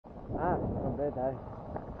dai.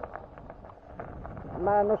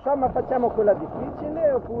 Ma non so, ma facciamo quella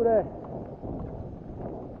difficile oppure...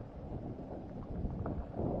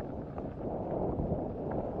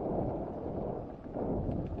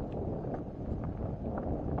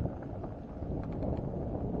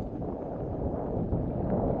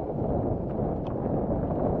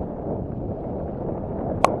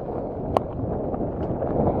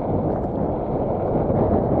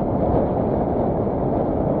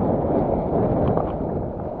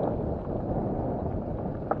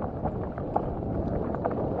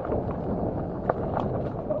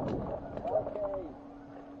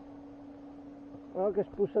 che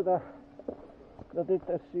spuzza da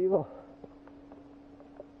detersivo.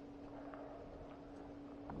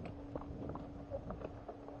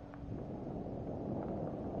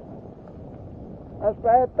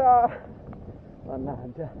 Aspetta,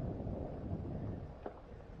 mannaggia.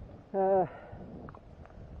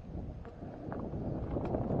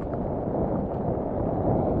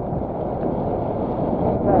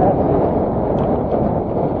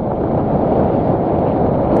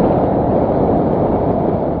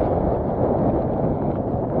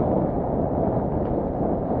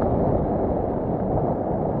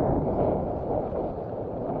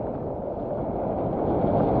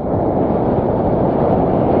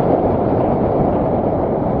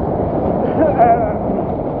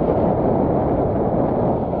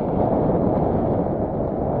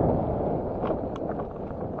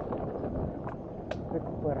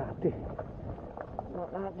 Recuperati,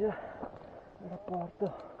 mannaggia, il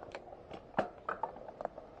rapporto.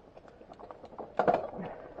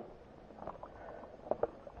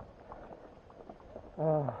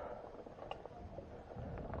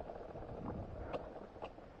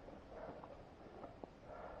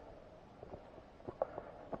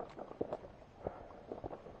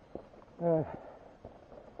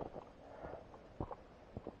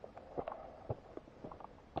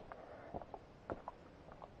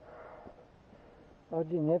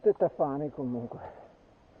 Oggi niente tafani comunque.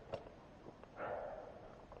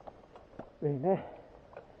 Bene.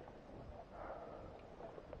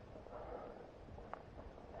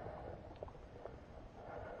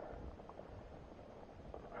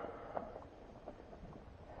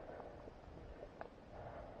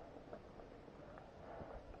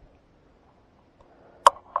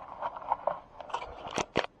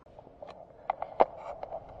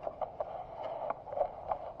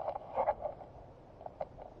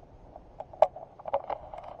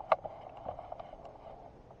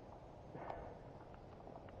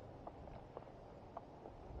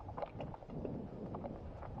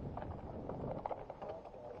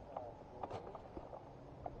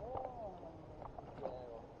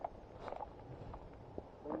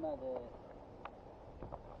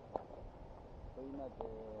 Prima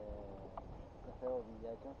della ferrovia,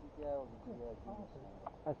 c'è un sentiero che gira giù.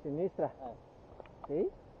 A sinistra?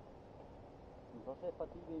 Sì? Non so se è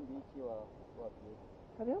fattibile in bici o a piedi.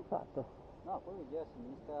 L'abbiamo fatto. No, quello che gira a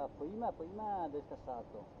sinistra, prima del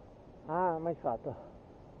cassato. Ah, mai fatto.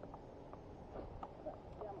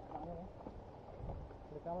 Andiamo.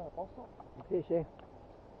 Telecamera a posto? Sì, sì.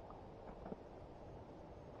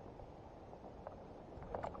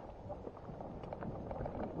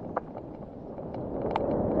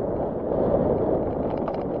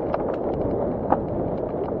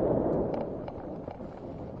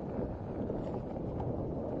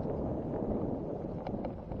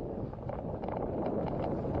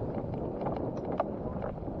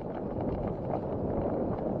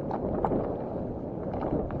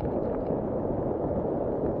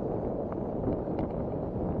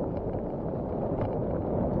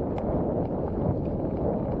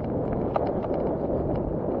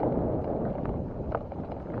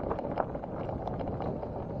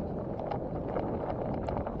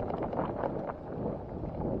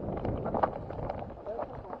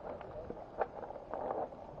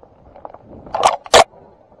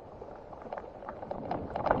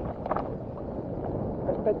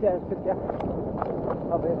 Aspettiamo.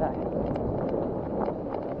 Vabbè, dai.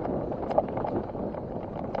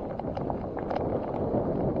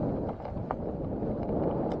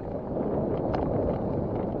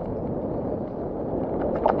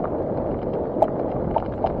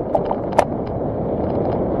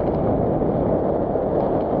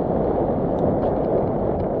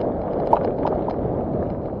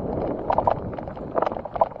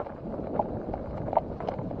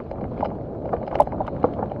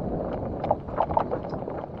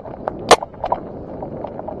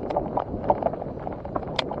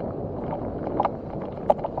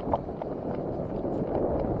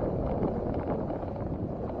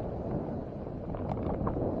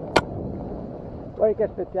 Poi che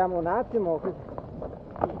aspettiamo un attimo.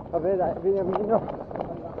 Vabbè dai, Beniamino.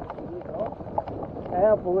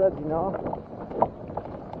 Ho paura di no.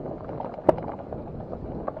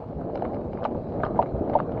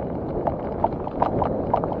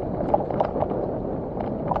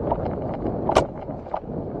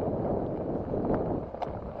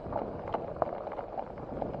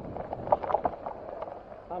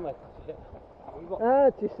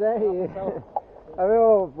 Ah, ci sei.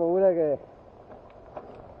 Avevo paura che...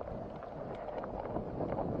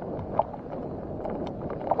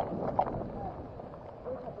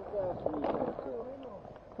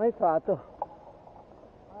 Mai fatto?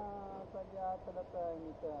 Ah, tagliata la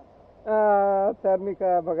termica. Ah,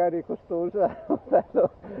 termica magari costosa.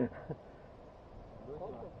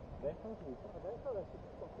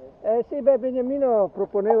 Sì, beh, Beniamino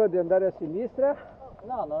proponeva di andare a sinistra.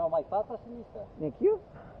 No, non ho mai fatto a sinistra. Neanch'io?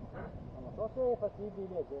 Non so se è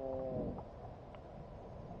fattibile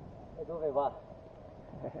e dove va.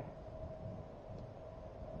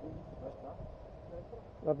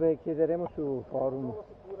 Vabbè, chiederemo su forum.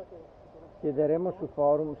 Chiederemo su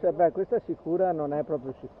forum. Se, beh, questa sicura non è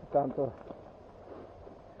proprio tanto.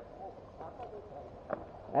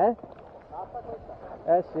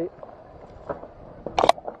 Sì.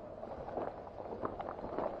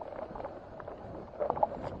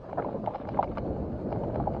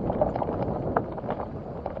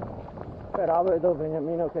 Però vedo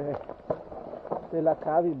Beniamino che te la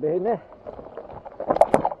cavi bene.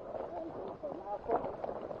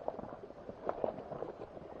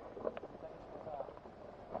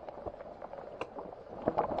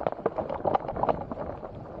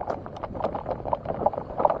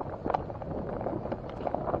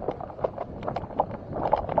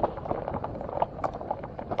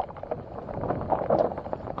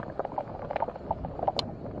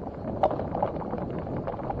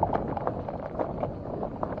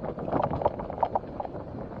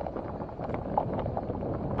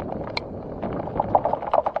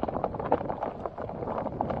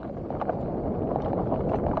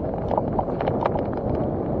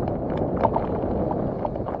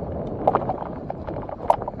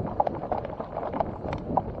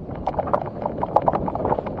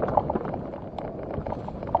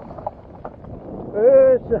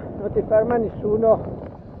 Non ti ferma nessuno.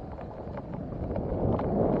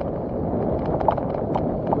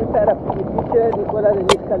 Questa era più difficile di quella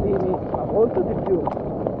degli scalini, ma molto di più. Più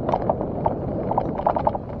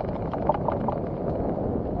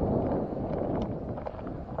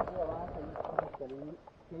avanti gli scalini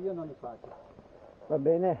che io non li faccio. Va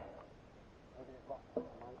bene?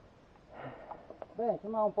 Beh,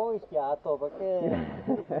 insomma un po' rischiato perché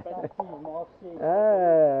tanti mossi.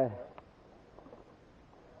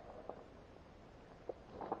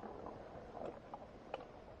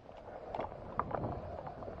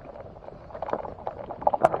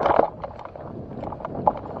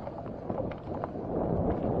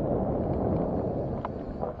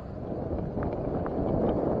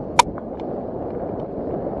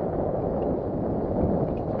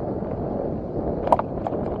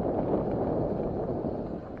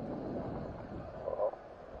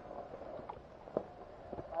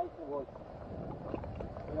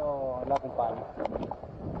 Io l'accompagno.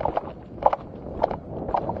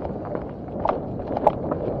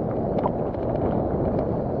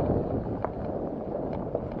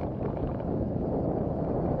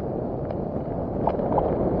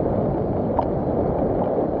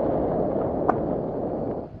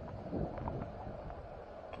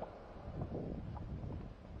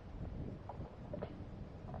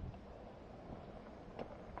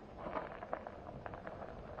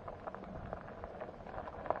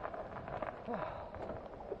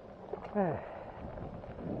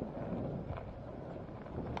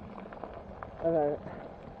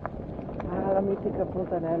 La mitica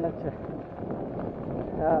fontanella c'è.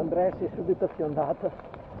 Andrea si è subito fiondato.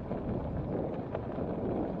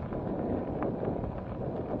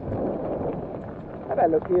 È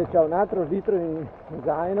bello che io ho un altro litro in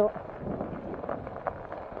zaino,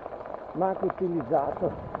 manco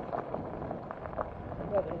utilizzato.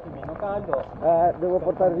 Meno caldo. Devo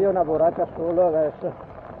portare via una borraccia solo adesso.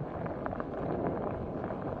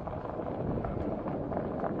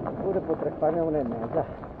 Oppure potrei farne una e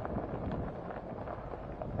mezza.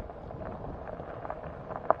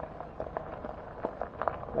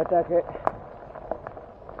 Aspetta che...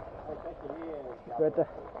 Aspetta.